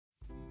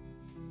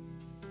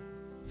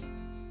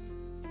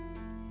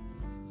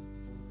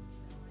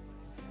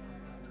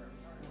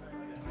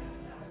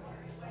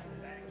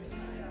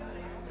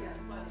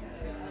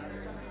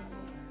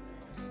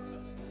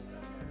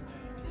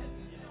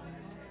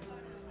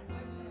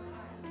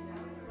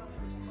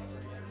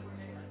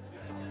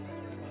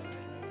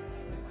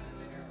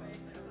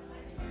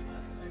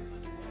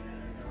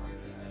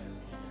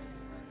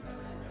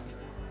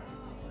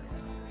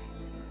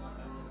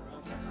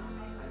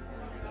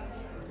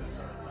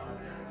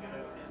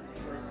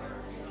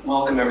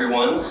Welcome,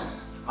 everyone.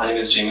 My name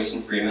is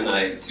Jameson Freeman.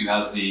 I do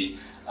have the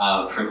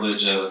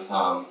privilege of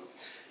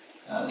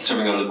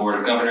serving on the Board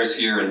of Governors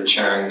here and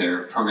chairing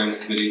their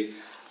Programs Committee.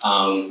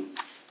 I'm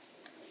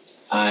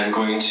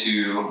going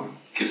to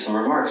give some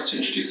remarks to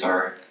introduce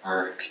our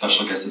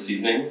special guest this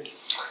evening,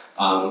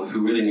 who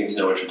really needs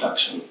no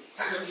introduction.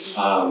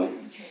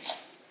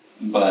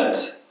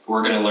 But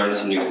we're going to learn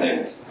some new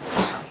things.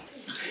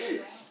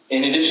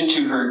 In addition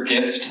to her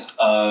gift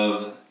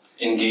of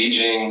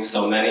engaging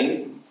so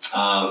many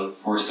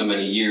for so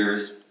many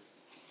years,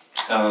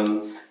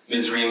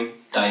 Ms. Rehm,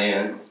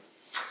 Diane,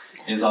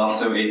 is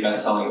also a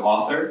best-selling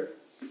author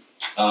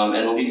and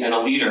a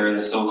leader in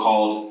the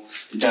so-called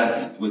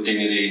Death with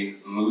Dignity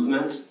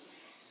movement,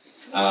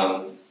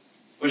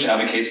 which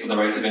advocates for the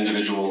rights of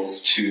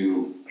individuals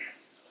to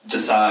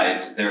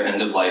decide their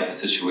end-of-life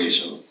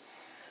situations.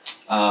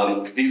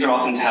 These are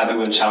often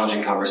taboo and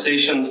challenging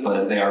conversations,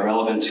 but they are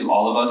relevant to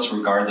all of us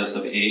regardless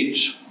of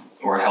age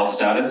or health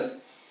status.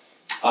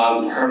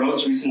 Her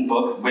most recent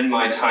book, When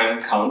My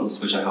Time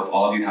Comes, which I hope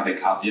all of you have a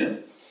copy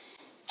of,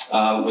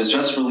 was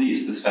just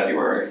released this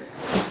February.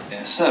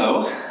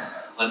 So,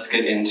 let's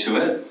get into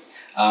it.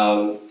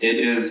 It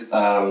is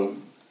a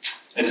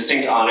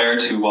distinct honor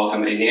to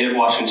welcome a native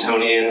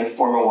Washingtonian,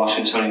 former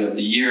Washingtonian of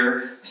the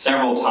Year,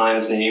 several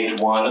times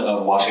named one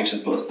of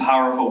Washington's most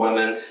powerful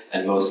women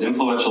and most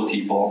influential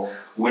people,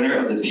 winner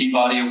of the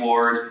Peabody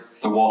Award,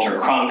 the Walter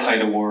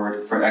Cronkite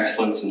Award for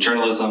Excellence in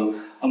Journalism,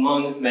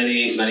 among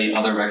many, many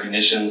other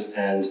recognitions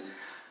and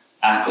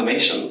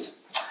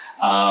acclamations.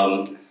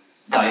 Diane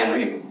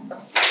Rehm.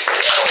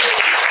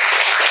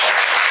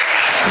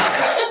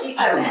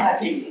 I'm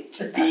happy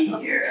to be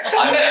here.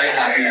 I'm very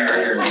happy you're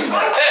here.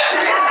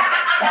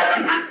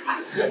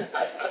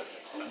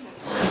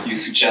 You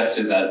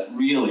suggested that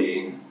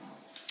really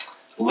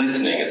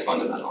listening is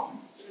fundamental.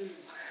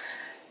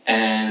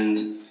 And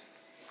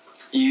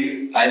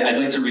I'd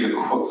like to read a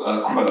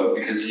quote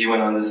because you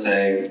went on to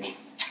say,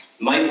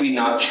 "Might we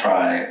not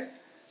try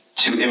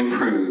to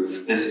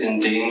improve this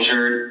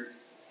endangered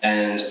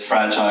and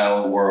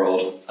fragile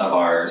world of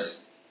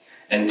ours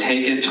and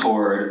take it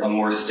toward a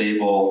more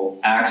stable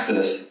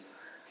axis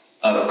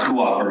of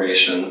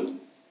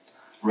cooperation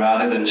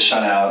rather than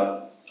shut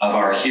out of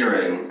our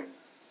hearing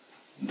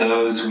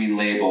those we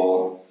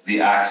label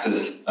the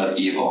axis of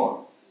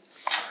evil?"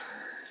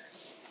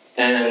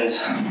 And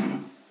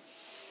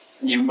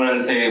you went on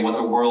to say what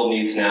the world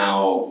needs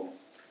now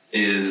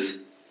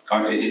is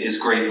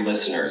great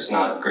listeners,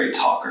 not great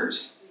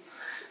talkers.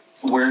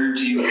 Where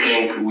do you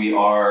think we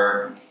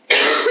are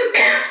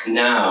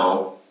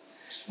now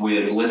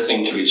with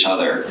listening to each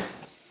other?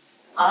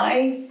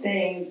 I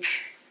think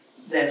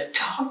that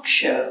talk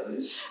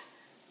shows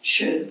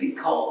should be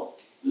called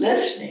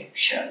listening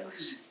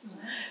shows,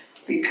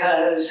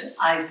 because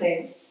I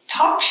think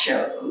talk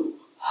show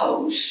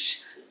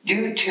hosts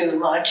do too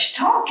much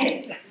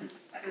talking,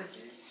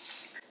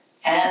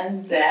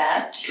 and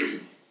that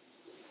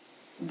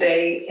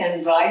they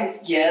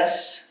invite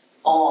guests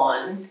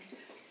on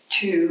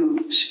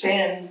to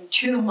spend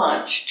too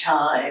much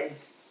time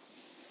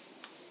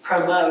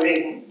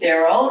promoting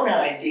their own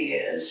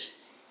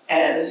ideas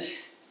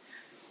as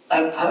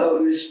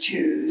opposed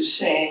to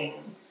saying,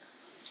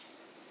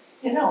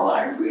 you know,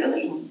 I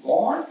really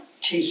want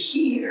to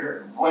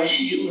hear what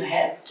you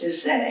have to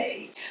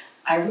say.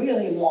 I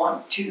really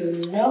want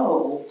to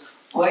know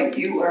what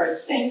you are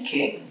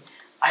thinking.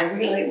 I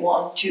really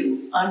want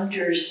to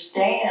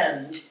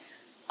understand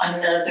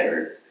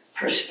another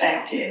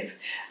perspective.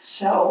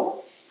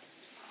 So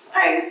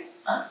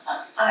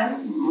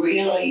I'm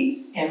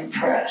really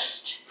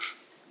impressed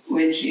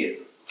with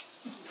you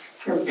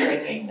for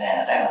bringing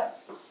that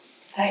up.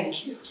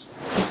 Thank you.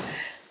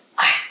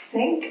 I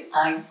think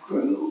I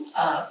grew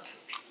up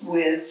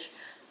with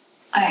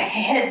a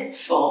head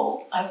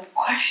full of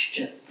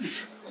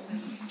questions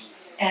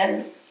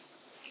and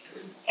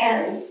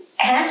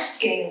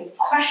asking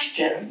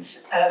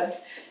questions of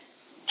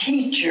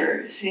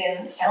teachers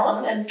in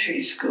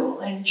elementary school,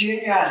 in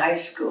junior high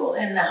school,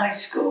 in high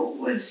school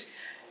was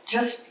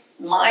just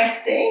my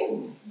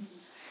thing.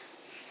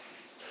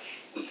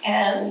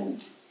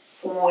 And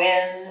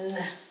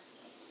when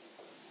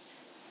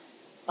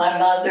my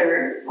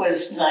mother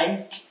was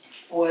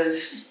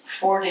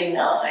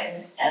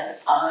 49 and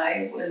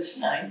I was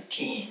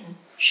 19,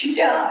 she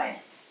died.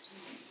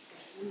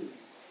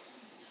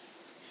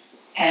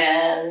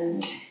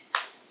 And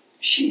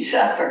she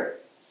suffered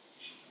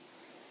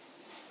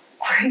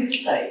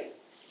greatly,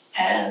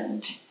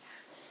 and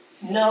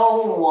no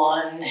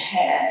one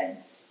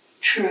had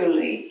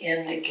truly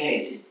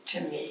indicated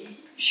to me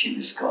she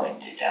was going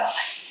to die.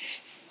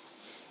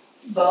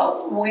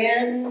 But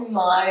when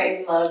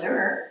my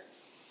mother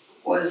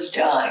was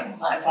dying,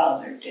 my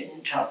father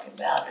didn't talk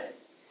about it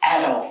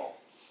at all.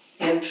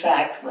 In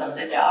fact, when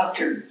the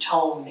doctor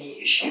told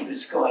me she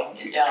was going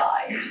to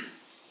die,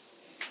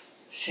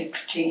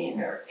 16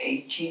 or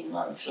 18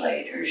 months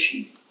later,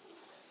 she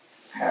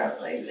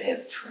apparently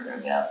lived for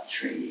about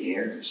 3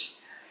 years.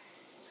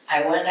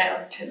 I went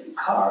out to the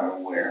car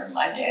where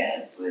my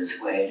dad was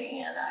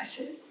waiting, and I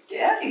said,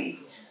 "Daddy,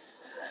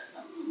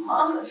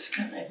 Mama's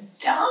gonna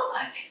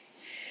die.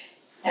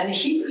 And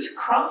he was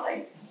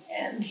crying,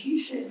 and he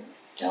said,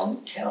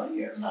 don't tell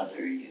your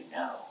mother you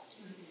know.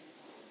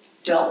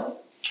 Don't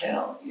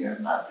tell your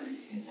mother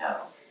you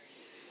know.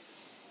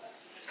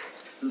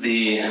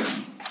 The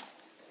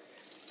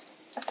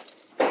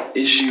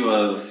issue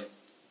of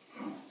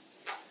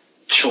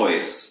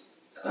choice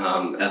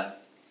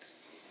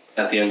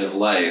at the end of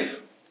life,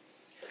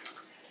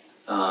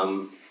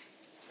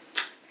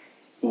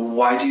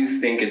 why do you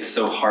think it's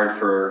so hard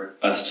for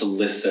us to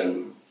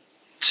listen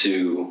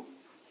to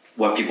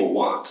what people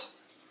want?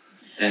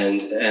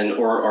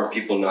 Or are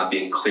people not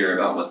being clear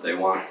about what they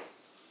want?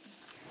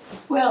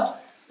 Well,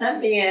 let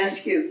me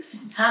ask you,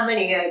 how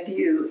many of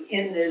you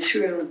in this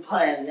room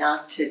plan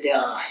not to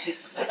die?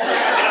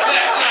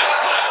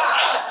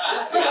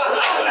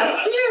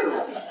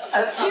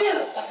 A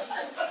few.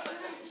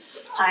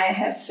 I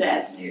have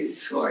sad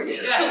news for you.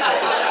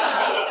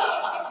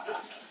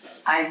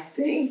 I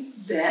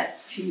think that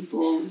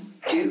people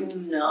do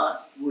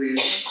not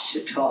wish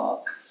to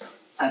talk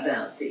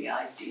about the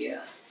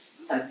idea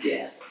of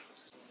death.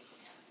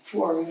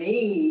 For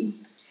me,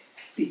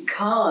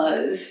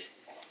 because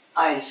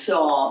I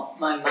saw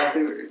my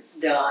mother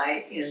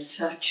die in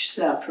such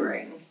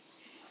suffering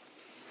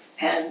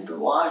and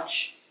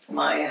watched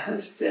my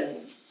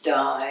husband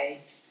die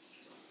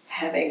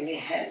having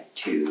had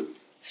to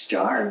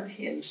starve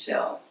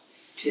himself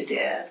to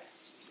death,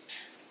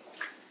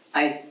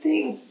 I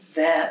think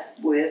that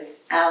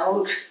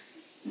without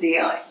the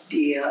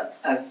idea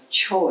of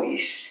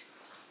choice,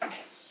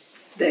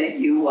 that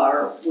you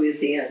are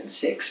within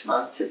 6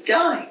 months of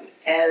dying,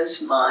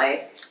 as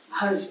my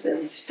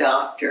husband's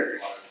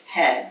doctor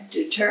had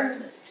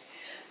determined.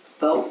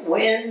 But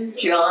when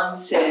John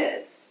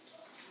said,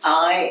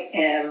 I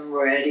am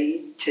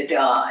ready to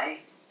die,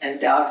 and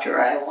doctor,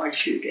 I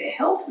want you to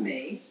help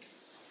me,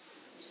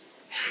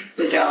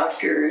 the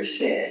doctor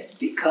said,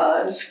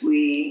 because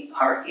we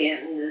are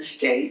in the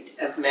state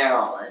of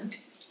Maryland,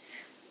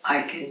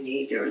 I can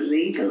neither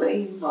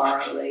legally,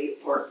 morally,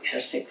 or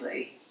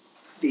ethically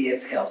be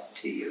of help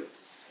to you.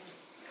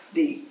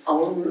 The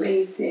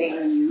only thing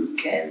you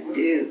can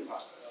do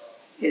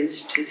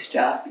is to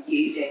stop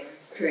eating,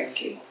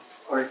 drinking,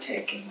 or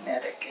taking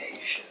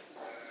medication.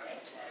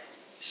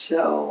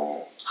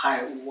 So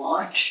I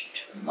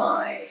watched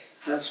my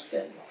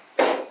husband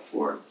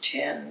for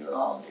 10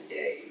 long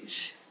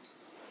days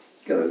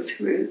go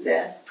through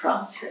that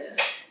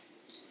process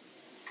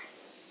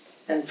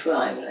and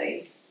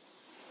finally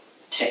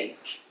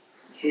take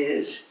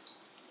his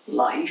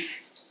life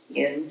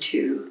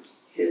into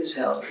his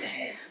own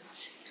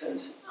hands.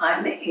 Because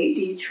I'm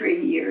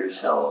 83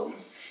 years old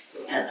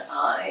and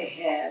I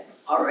have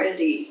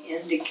already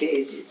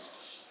indicated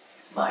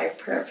my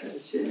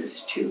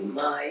preferences to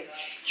my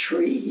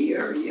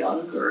 3-year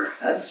younger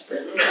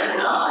husband than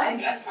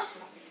I.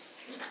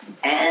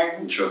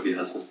 And Trophy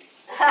husband.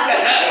 2.5.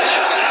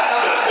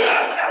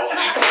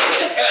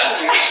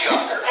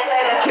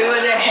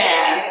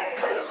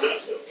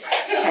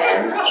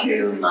 And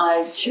to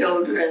my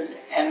children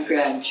and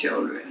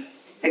grandchildren,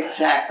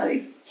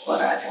 exactly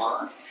what I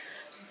want.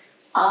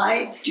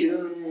 I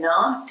do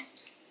not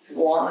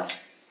want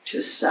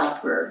to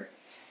suffer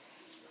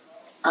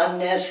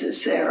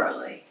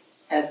unnecessarily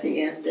at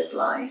the end of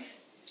life.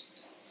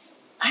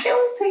 I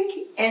don't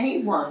think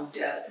anyone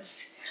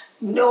does,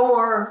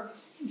 nor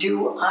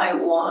do I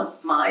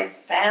want my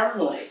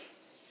family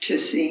to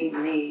see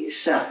me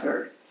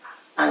suffer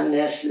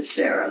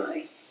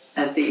unnecessarily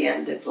at the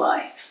end of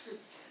life.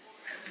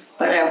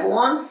 But I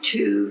want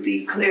to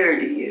be clear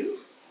to you.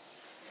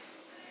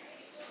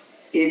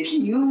 If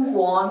you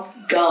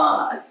want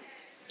God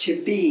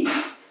to be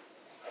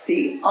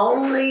the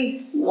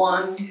only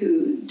one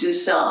who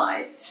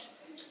decides,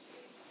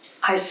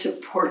 I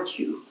support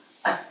you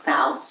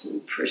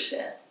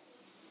 1,000%.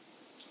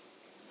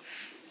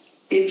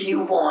 If you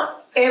want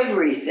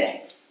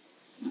everything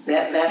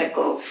that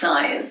medical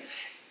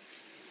science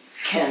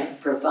can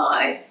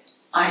provide,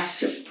 I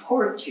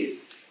support you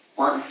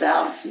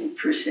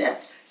 1,000%.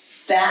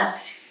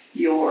 That's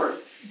your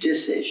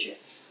decision.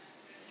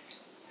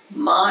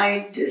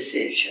 My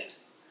decision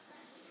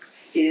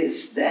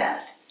is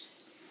that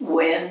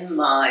when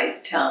my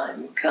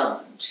time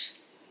comes,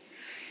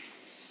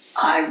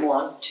 I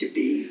want to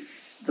be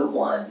the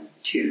one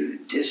to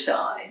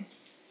decide,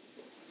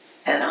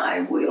 and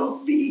I will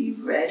be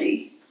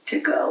ready to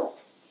go.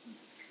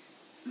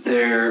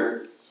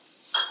 There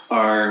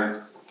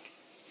are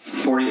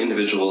 40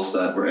 individuals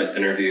that were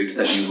interviewed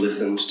that you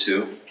listened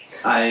to.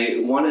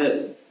 I want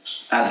to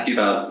ask you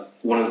about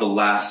one of the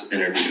last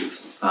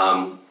interviews.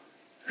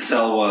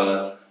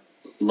 Selwa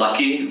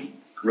Lucky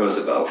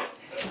Roosevelt.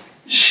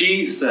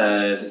 She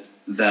said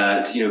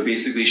that,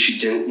 basically she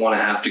didn't want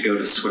to have to go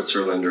to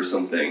Switzerland or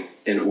something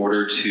in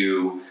order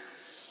to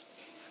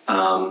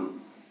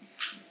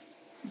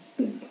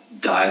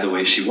die the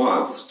way she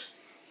wants.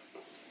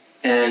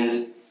 And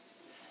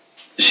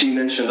she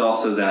mentioned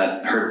also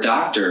that her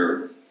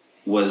doctor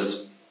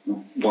was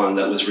one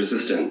that was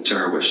resistant to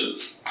her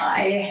wishes.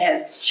 I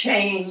have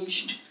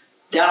changed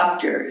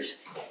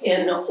doctors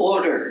in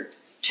order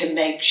to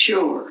make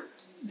sure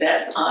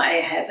that I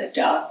have a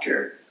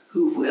doctor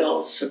who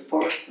will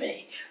support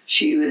me.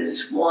 She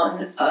was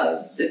one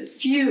of the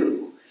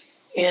few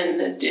in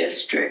the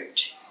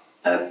District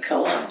of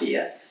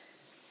Columbia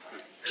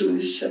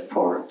who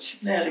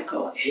supports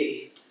medical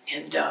aid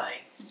in dying.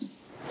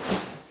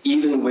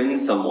 Even when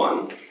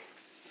someone,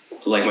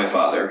 like my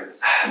father,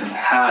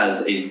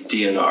 has a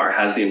DNR,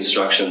 has the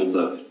instructions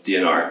of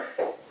DNR,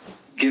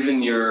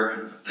 given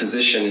your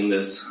position in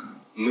this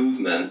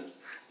movement,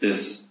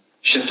 this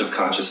shift of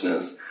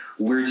consciousness,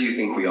 where do you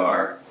think we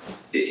are?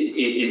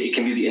 It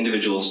can be the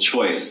individual's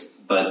choice,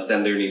 but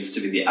then there needs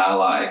to be the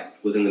ally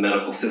within the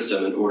medical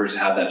system in order to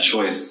have that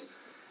choice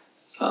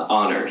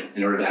honored,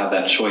 in order to have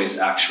that choice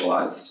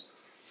actualized.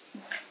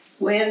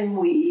 When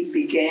we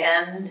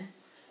began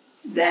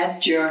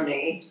that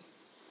journey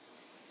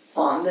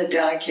on the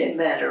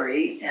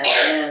documentary, and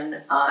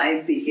then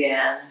I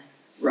began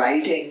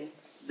writing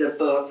the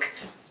book,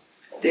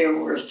 there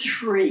were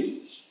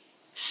 3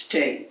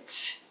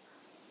 states,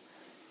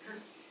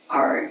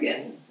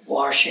 Oregon,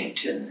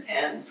 Washington,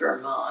 and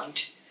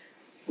Vermont,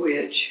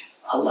 which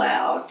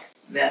allowed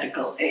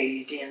medical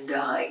aid in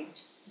dying.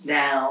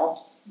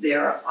 Now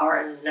there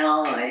are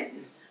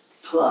 9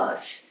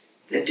 plus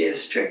the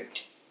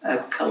District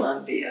of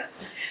Columbia.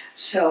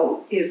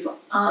 So if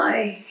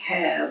I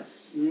have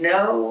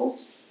no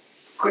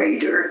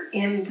greater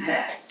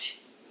impact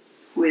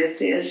with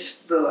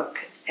this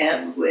book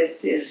and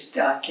with this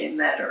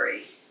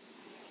documentary,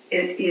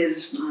 it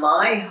is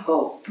my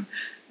hope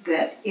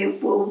that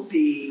it will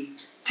be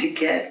to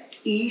get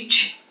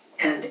each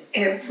and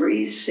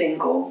every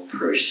single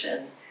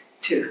person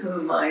to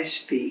whom I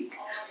speak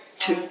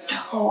to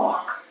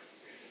talk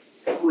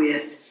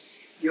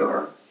with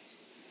your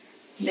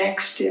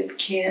next of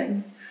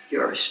kin,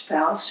 your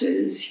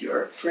spouses,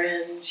 your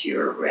friends,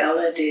 your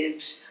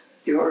relatives,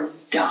 your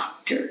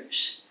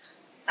doctors,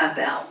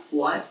 about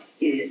what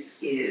it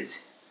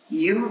is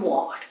you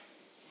want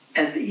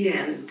at the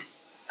end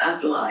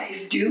of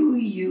life. Do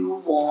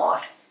you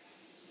want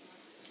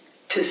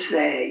to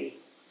say,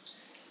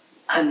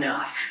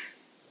 enough,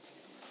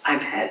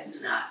 I've had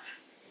enough?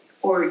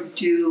 Or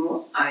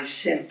do I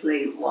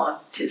simply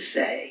want to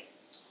say,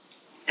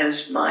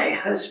 as my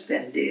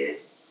husband did,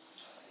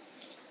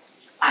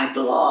 I've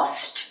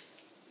lost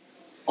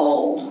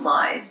all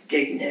my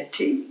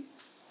dignity,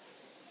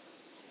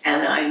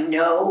 and I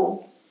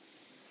know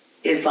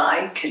if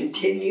I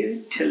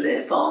continue to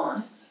live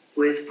on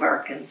with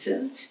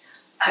Parkinson's,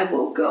 I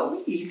will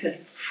go even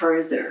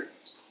further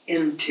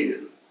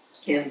into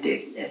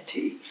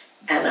indignity,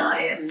 and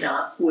I am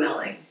not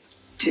willing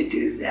to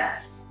do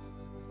that.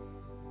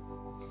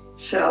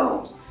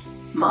 So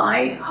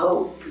my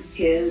hope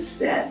is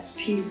that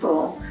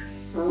people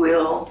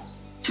will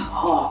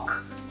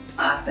talk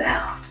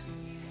about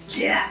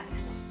death.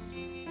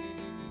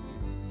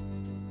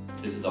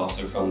 This is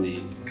also from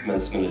the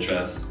commencement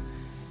address.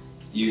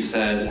 You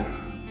said,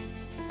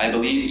 I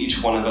believe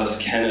each one of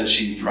us can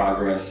achieve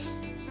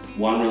progress,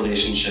 one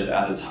relationship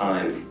at a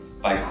time,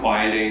 by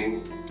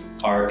quieting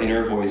our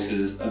inner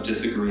voices of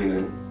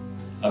disagreement,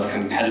 of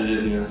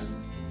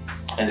competitiveness,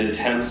 and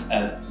attempts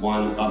at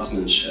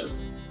one-upsmanship.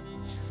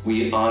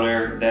 We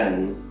honor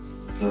then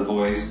the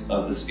voice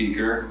of the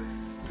speaker.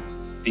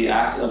 The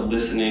act of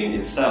listening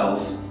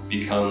itself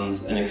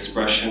becomes an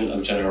expression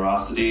of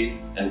generosity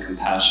and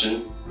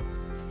compassion,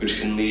 which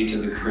can lead to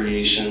the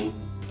creation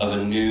of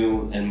a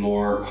new and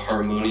more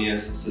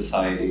harmonious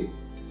society.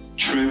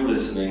 True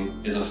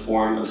listening is a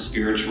form of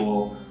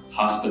spiritual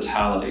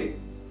hospitality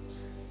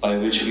by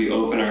which we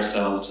open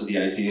ourselves to the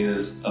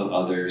ideas of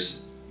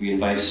others. We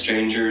invite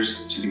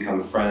strangers to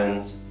become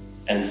friends,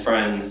 and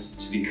friends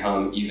to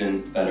become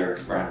even better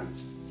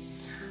friends.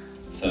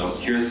 So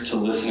here's to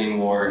listening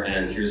more,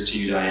 and here's to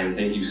you, Diane.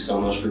 Thank you so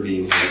much for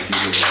being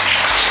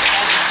here.